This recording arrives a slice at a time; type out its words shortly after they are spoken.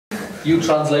You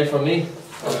translate for me,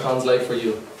 I'll translate for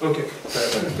you. Okay.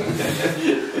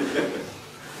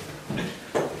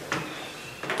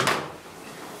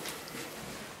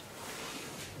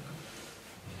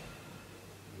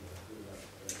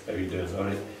 How are you doing? All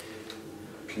right.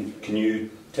 Can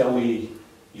you tell me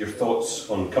your thoughts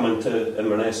on coming to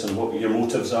Inverness and what your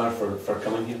motives are for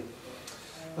coming here?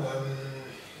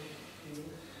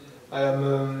 I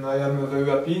am very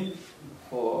happy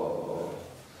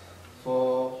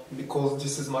because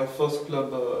this is my first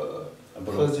club,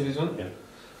 first division, yeah.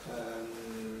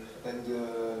 And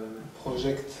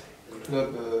project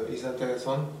club is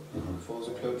interesting for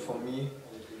the club, for me,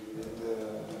 and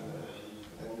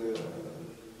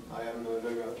I am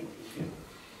very happy. Yeah.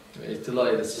 He's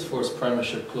delighted. It's his first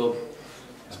Premiership club.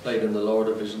 He's played in the lower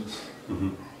divisions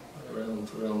around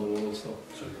the world. So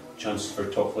chance for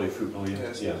top flight football, yeah.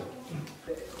 Yes. Yeah.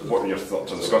 What are your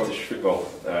thoughts on Scottish football,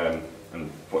 and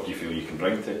what do you feel you can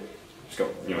bring to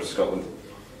Scotland?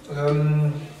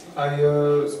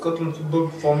 Scotland football,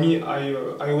 for me, I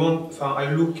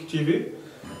look TV.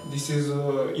 This is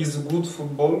good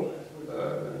football.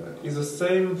 It's the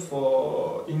same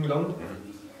for England,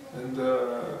 and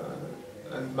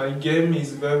my game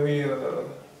is very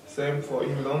same for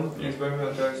England. It's very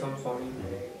interesting for me.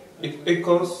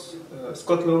 Because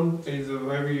Scotland is a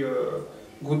very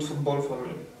good football for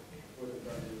me.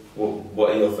 What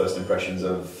are your first impressions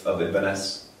of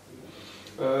Inverness?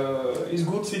 It's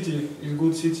good city. It's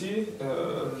good city.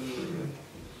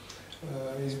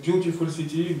 It's beautiful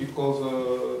city because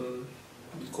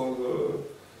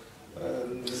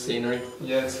scenery.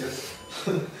 Yes, yes.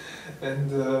 and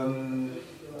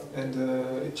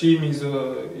team is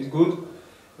good,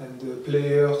 and the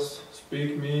players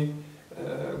speak me.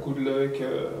 Good luck.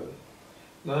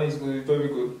 No, it's good. Very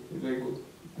good. Very good.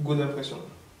 Good impression.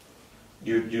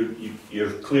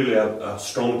 You're clearly a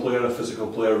strong player, a physical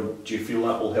player. Do you feel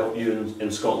that will help you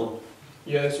in Scotland?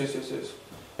 Yes. Yeah.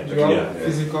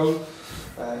 Physical.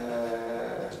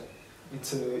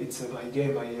 It's my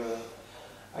game.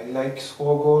 I like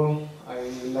score goal. I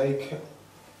like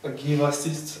give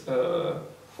assist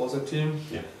for the team.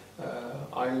 Yeah.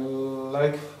 I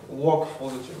like work for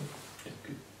the team. Yeah,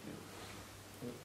 good.